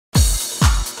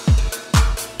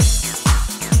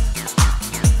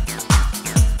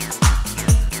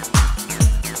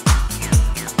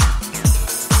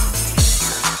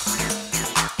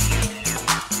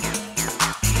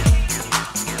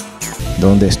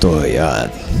¿Dónde estoy?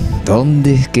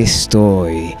 ¿Dónde es que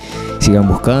estoy? Sigan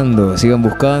buscando, sigan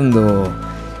buscando.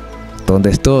 ¿Dónde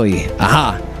estoy?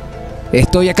 ¡Ajá!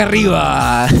 ¡Estoy acá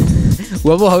arriba!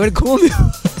 Vamos a ver cómo me...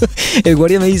 El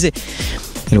guardia me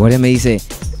dice,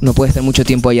 no puede estar mucho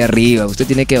tiempo allá arriba, usted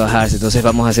tiene que bajarse. Entonces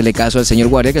vamos a hacerle caso al señor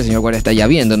guardia, que el señor guardia está ya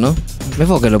viendo, ¿no?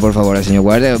 Enfóquenlo, por favor, al señor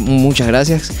guardia. Muchas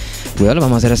gracias. Cuidado, lo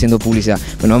vamos a hacer haciendo publicidad.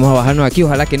 Bueno, vamos a bajarnos aquí,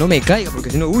 ojalá que no me caiga, porque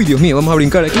si no, uy, Dios mío, vamos a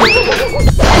brincar aquí.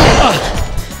 ¡Ah!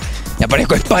 Ya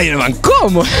parezco Spider-Man,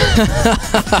 ¿cómo?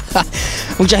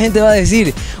 Mucha gente va a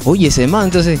decir, oye, ese man,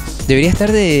 entonces, debería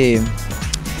estar de...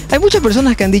 Hay muchas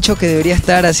personas que han dicho que debería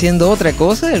estar haciendo otra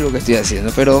cosa de lo que estoy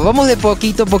haciendo, pero vamos de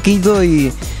poquito a poquito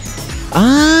y...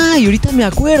 ¡Ah! Y ahorita me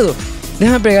acuerdo.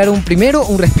 Déjame pegar primero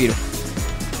un respiro.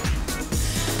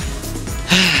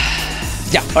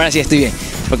 Ya, ahora sí estoy bien.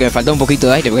 Porque me falta un poquito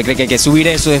de aire, porque cree que subir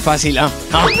eso es fácil.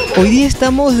 Hoy día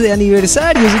estamos de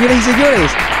aniversario, señoras y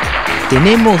señores.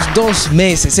 Tenemos 2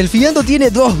 meses. El Fiando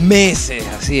tiene 2 meses.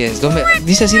 Así es.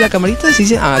 ¿Dice así la camarita?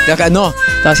 ¿Sí? Acá no.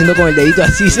 Estaba haciendo con el dedito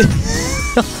así.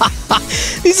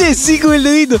 Dice sí con el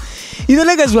dedito. Y da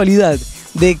la casualidad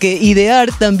de que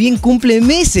Idear también cumple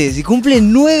meses. Y cumple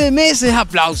 9 meses.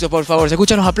 Aplausos, por favor. ¿Se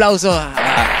escuchan los aplausos?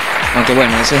 Aunque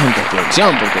bueno, eso es en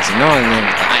postproducción, porque si no...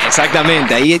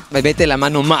 exactamente, ahí vete la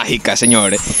mano mágica,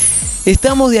 señores.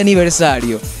 Estamos de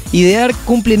aniversario. Idear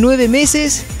cumple 9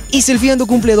 meses y Selfiando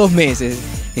cumple 2 meses.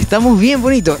 Estamos bien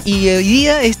bonitos. Y hoy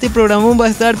día este programón va a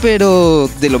estar, pero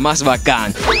de lo más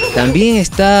bacán. También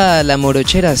está la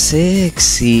morochera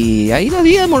sexy. Ahí la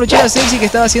había morochera sexy que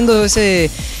estaba haciendo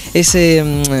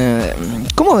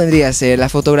 ¿cómo vendría a ser?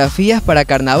 Las fotografías para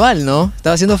carnaval, ¿no?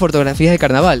 Estaba haciendo fotografías de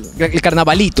carnaval. El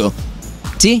carnavalito.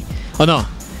 ¿Sí? ¿O no?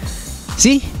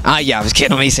 ¿Sí? Ya, es que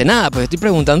no me dice nada. Pues estoy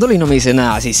preguntándole y no me dice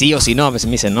nada. Si sí o si no. Pues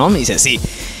me dice no, me dice sí.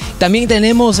 También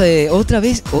tenemos otra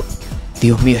vez...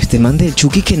 Dios mío, este man del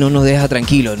Chucky que no nos deja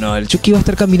tranquilos. No, el Chucky va a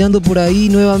estar caminando por ahí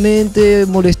nuevamente,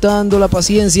 molestando la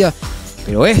paciencia.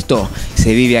 Pero esto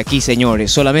se vive aquí,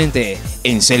 señores, solamente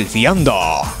en Selfiando.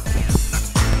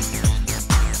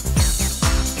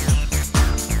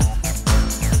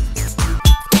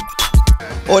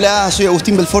 Hola, soy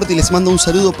Agustín Belfort y les mando un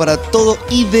saludo para todo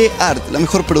Idear, la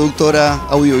mejor productora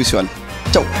audiovisual.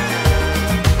 Chau.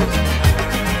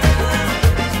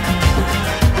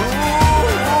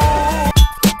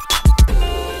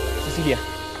 Cecilia,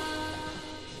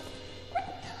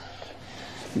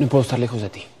 no puedo estar lejos de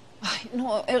ti. Ay,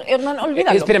 no, Hernán,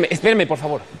 olvídalo. Espérame, por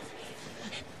favor.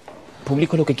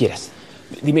 Publico lo que quieras.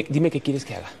 Dime qué quieres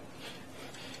que haga.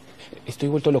 Estoy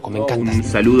vuelto loco, me encanta. Un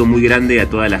saludo muy grande a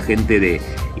toda la gente de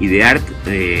Ideart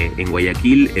en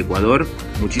Guayaquil, Ecuador.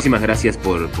 Muchísimas gracias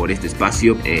por este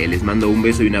espacio. Les mando un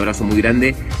beso y un abrazo muy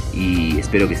grande y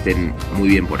espero que estén muy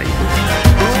bien por ahí.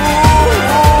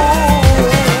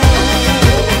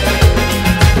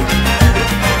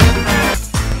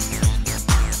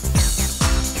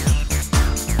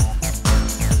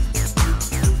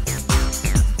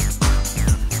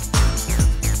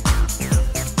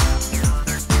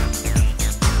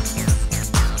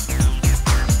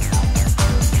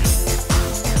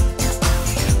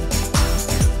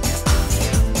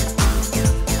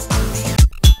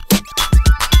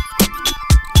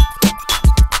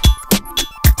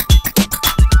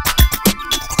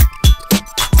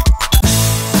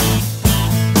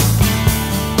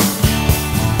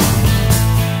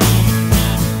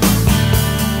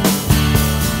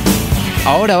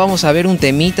 Ahora vamos a ver un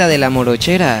temita de la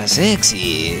morochera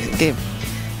sexy. Que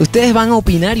ustedes van a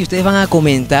opinar y ustedes van a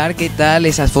comentar qué tal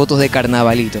esas fotos de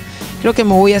carnavalito. Creo que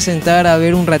me voy a sentar a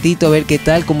ver un ratito, a ver qué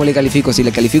tal, cómo le califico. Si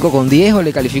le califico con 10 o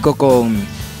le califico con...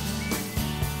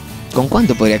 ¿Con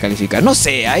cuánto podría calificar? No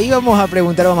sé, ahí vamos a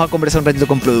preguntar, vamos a conversar un ratito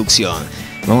con producción.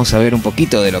 Vamos a ver un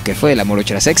poquito de lo que fue la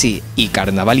morochera sexy y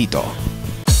carnavalito.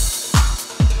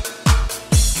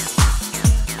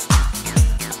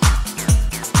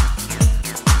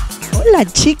 Hola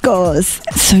chicos,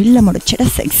 soy la morochera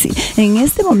sexy. En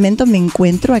este momento me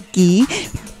encuentro aquí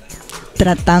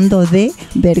tratando de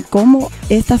ver cómo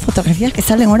estas fotografías que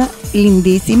salen ahora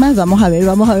lindísimas. Vamos a ver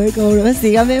cómo,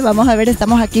 síganme, vamos a ver,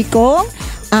 estamos aquí con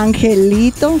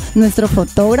Angelito, nuestro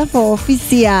fotógrafo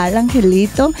oficial,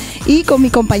 Angelito, y con mi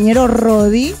compañero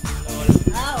Rodi.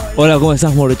 Hola, ¿cómo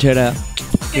estás, morochera?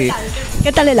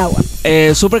 ¿Qué tal el agua?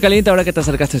 Súper caliente ahora que te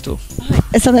acercaste tú.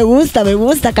 Eso me gusta,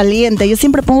 caliente. Yo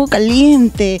siempre pongo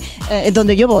caliente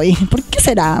donde yo voy. ¿Por qué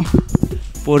será?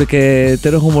 Porque tú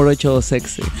eres un morocho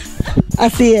sexy.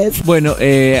 Así es. Bueno,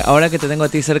 ahora que te tengo a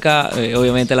ti cerca,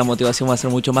 obviamente la motivación va a ser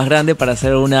mucho más grande para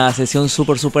hacer una sesión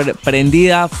súper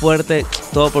prendida, fuerte,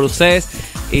 todo por ustedes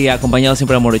y acompañado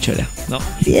siempre de morochera, ¿no?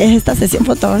 Sí, esta sesión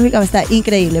fotográfica está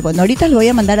increíble. Bueno, ahorita les voy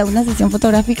a mandar a una sesión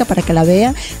fotográfica para que la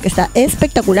vean, que está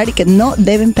espectacular y que no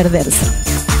deben perderse.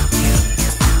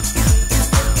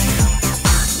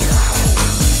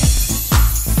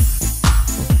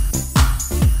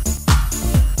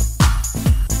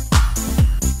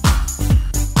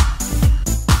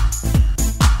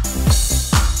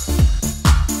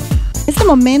 En este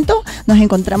momento nos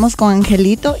encontramos con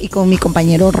Angelito y con mi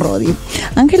compañero Rodi.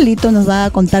 Angelito nos va a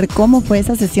contar cómo fue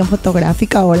esa sesión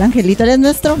fotográfica. Hola Angelito, eres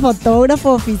nuestro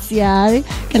fotógrafo oficial.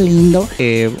 Qué lindo.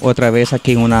 Otra vez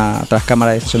aquí en una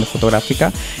cámara de sesión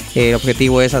fotográfica. El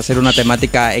objetivo es hacer una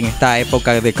temática en esta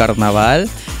época de carnaval.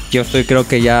 Yo estoy creo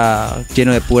que ya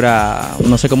lleno de pura,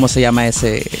 no sé cómo se llama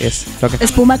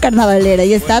espuma carnavalera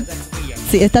y está...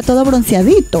 Sí, está todo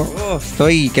bronceadito.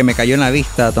 Estoy que me cayó en la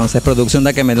vista, entonces producción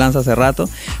da que me lanza hace rato.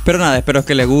 Pero nada, espero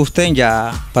que les gusten,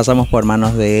 ya pasamos por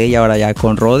manos de ella, ahora ya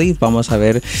con Rodi, vamos a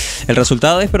ver el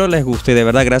resultado, espero les guste. De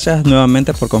verdad, gracias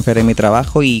nuevamente por confiar en mi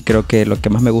trabajo y creo que lo que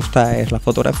más me gusta es la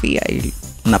fotografía y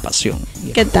una pasión.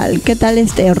 ¿Qué tal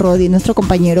Rodi, nuestro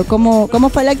compañero? ¿Cómo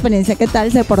fue la experiencia? ¿Qué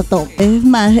tal se portó? Es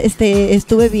más,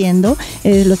 estuve viendo,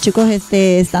 los chicos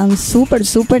están súper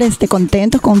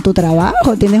contentos con tu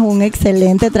trabajo, tienes un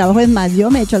excelente trabajo. Es más,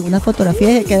 yo me he hecho algunas fotografías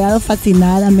y he quedado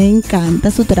fascinada, me encanta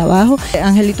su trabajo.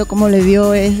 Angelito, ¿cómo le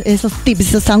dio esos tips,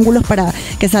 esos ángulos para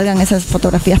que salgan esas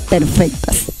fotografías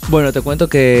perfectas? Bueno, te cuento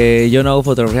que yo no hago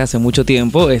fotografía hace mucho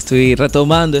tiempo, estoy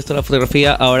retomando esto de la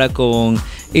fotografía ahora con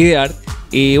Ideart.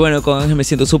 Y bueno, con Ángel me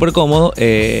siento súper cómodo,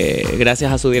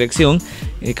 gracias a su dirección,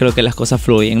 creo que las cosas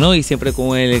fluyen, ¿no? Y siempre con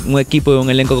un equipo y un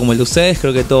elenco como el de ustedes,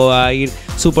 creo que todo va a ir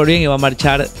súper bien y va a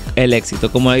marchar el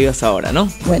éxito, como ha ido hasta ahora,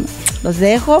 ¿no? Bueno, los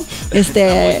dejo, sí,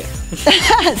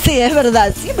 es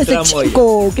verdad, siempre ese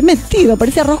chico, qué metido,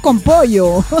 parece arroz con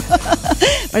pollo,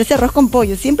 parece arroz con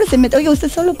pollo, siempre se mete, oye,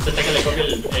 usted solo...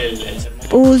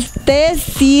 Usted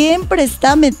siempre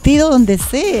está metido donde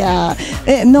sea.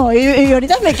 No, y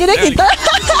ahorita me quiere quitar.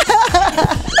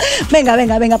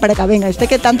 Venga para acá, venga. Usted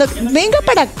que tanto. Venga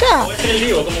para acá.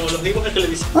 Como los digo en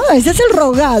televisión. Ese es el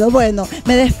rogado. Bueno,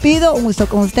 me despido. Un gusto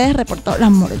con ustedes. Reportó la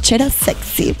morochera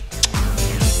sexy.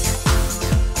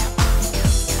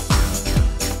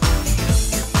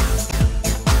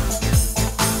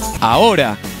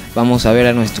 Ahora vamos a ver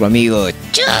a nuestro amigo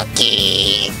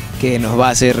Chucky, que nos va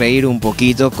a hacer reír un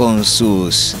poquito con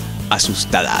sus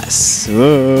asustadas.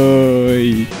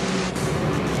 ¡Ay!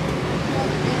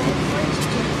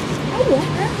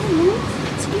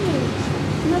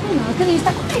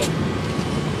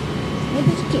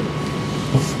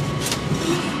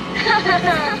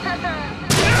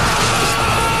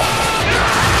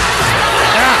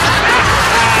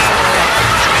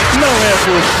 Não é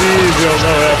possível,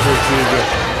 não é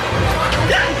possível.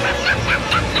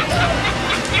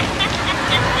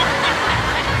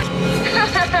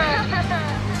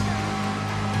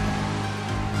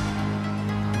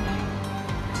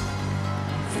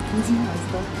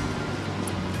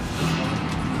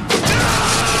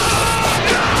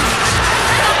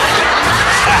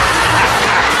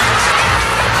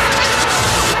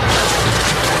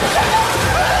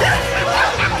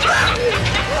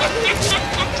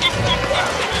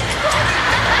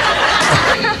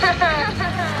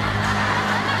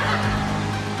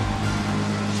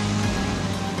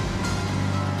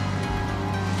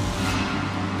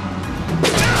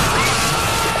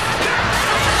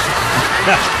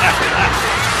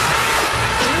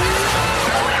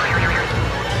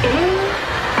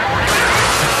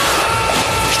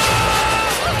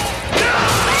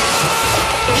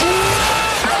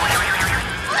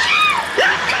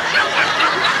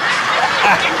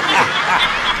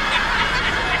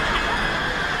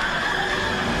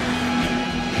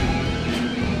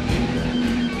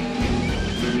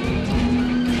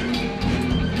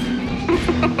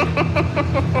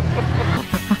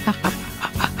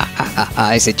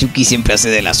 Ese Chucky siempre hace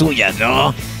de las suyas,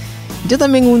 ¿no? Yo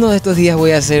también uno de estos días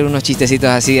voy a hacer unos chistecitos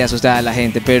así de asustar a la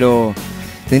gente, pero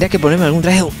tendría que ponerme algún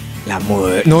traje. La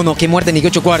muerte. No, qué muerte ni qué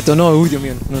 8 cuartos, no. Uy, Dios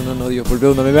mío. No, Dios, por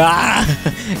Dios, no me va.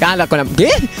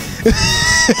 ¿Qué?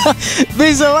 Ve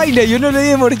esa vaina, yo no le di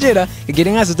de morochera. Que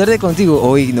quieren asustarte contigo.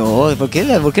 Uy, no, ¿por qué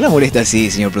la molesta así,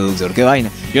 señor productor? ¿Qué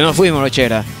vaina? Yo no fui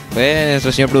morochera, fue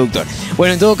nuestro señor productor.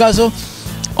 Bueno, en todo caso,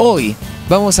 hoy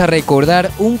vamos a recordar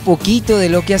un poquito de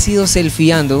lo que ha sido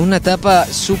selfieando, una etapa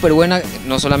súper buena,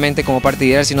 no solamente como parte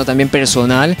ideal, sino también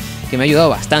personal, que me ha ayudado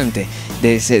bastante,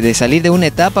 de salir de una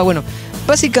etapa, bueno,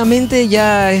 básicamente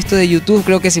ya esto de YouTube,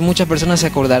 creo que sí muchas personas se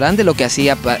acordarán de lo que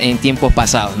hacía en tiempos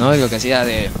pasados, ¿no? De lo que hacía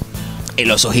de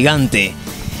el oso gigante.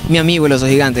 Mi amigo el oso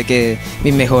gigante, que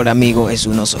mi mejor amigo es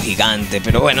un oso gigante.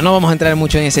 Pero bueno, no vamos a entrar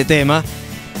mucho en ese tema.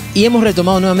 Y hemos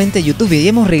retomado nuevamente YouTube y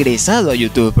hemos regresado a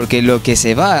YouTube, porque lo que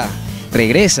se va,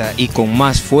 regresa y con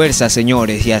más fuerza,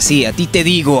 señores. Y así, a ti te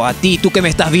digo, a ti, tú que me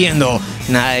estás viendo,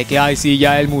 nada de que, ay, sí,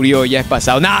 ya él murió, ya es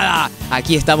pasado. Nada,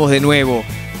 aquí estamos de nuevo,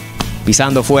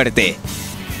 pisando fuerte.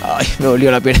 Ay, me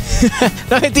dolió la pierna.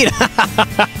 No, mentira.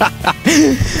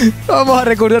 Vamos a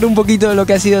recordar un poquito de lo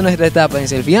que ha sido nuestra etapa en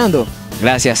Selfieando,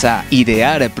 gracias a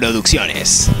Idear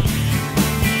Producciones.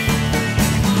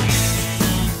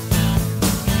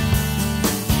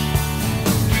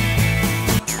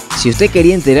 Si usted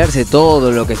quería enterarse de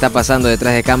todo lo que está pasando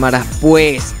detrás de cámaras,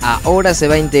 pues ahora se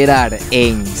va a enterar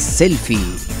en Selfie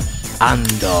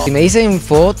Ando. Si me dicen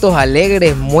fotos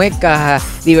alegres, muecas,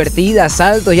 divertidas,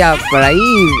 saltos, ya, por ahí,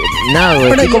 nada,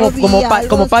 güey. Estoy como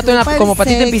pato en como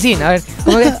patito en piscina. A ver,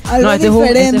 ¿cómo que? No, este es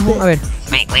un, a ver.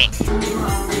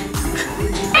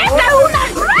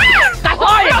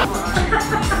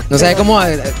 No sabe cómo,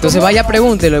 entonces vaya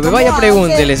pregúntelo, vaya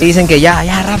pregúntele. Dicen que ya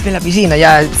rape la piscina,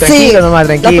 ya, tranquilo sí, nomás,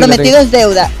 tranquilo. Lo prometido es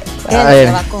deuda. A Él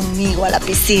ver. va conmigo a la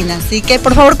piscina, así que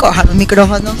por favor coja los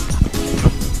micrófonos.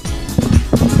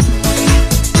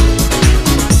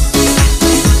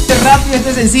 Este es rápido, este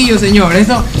es sencillo, señor.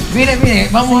 Esto, mire,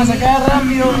 vamos a sacar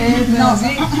rápido, esto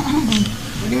así.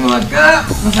 Venimos acá,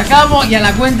 nos sacamos y a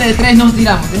la cuenta de 3 nos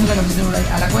tiramos. Tengo la camiseta por ahí.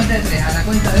 A la cuenta de 3, a la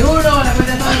cuenta de 1, a la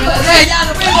cuenta de 2, a la cuenta de 3. ¡Ya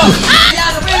nos vemos!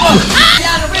 ¡Ya nos vemos!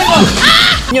 ¡Ya nos vemos!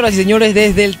 Señoras y señores,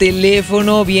 desde el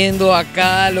teléfono, viendo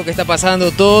acá lo que está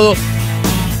pasando todo.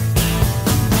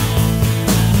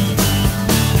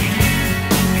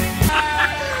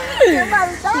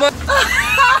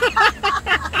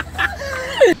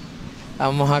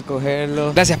 Vamos a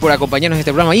cogerlo. Gracias por acompañarnos en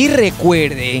este programa. Y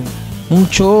recuerden,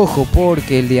 mucho ojo,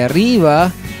 porque el de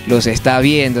arriba los está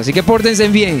viendo. Así que pórtense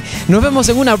bien. Nos vemos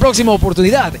en una próxima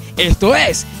oportunidad. Esto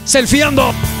es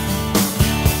Selfieando.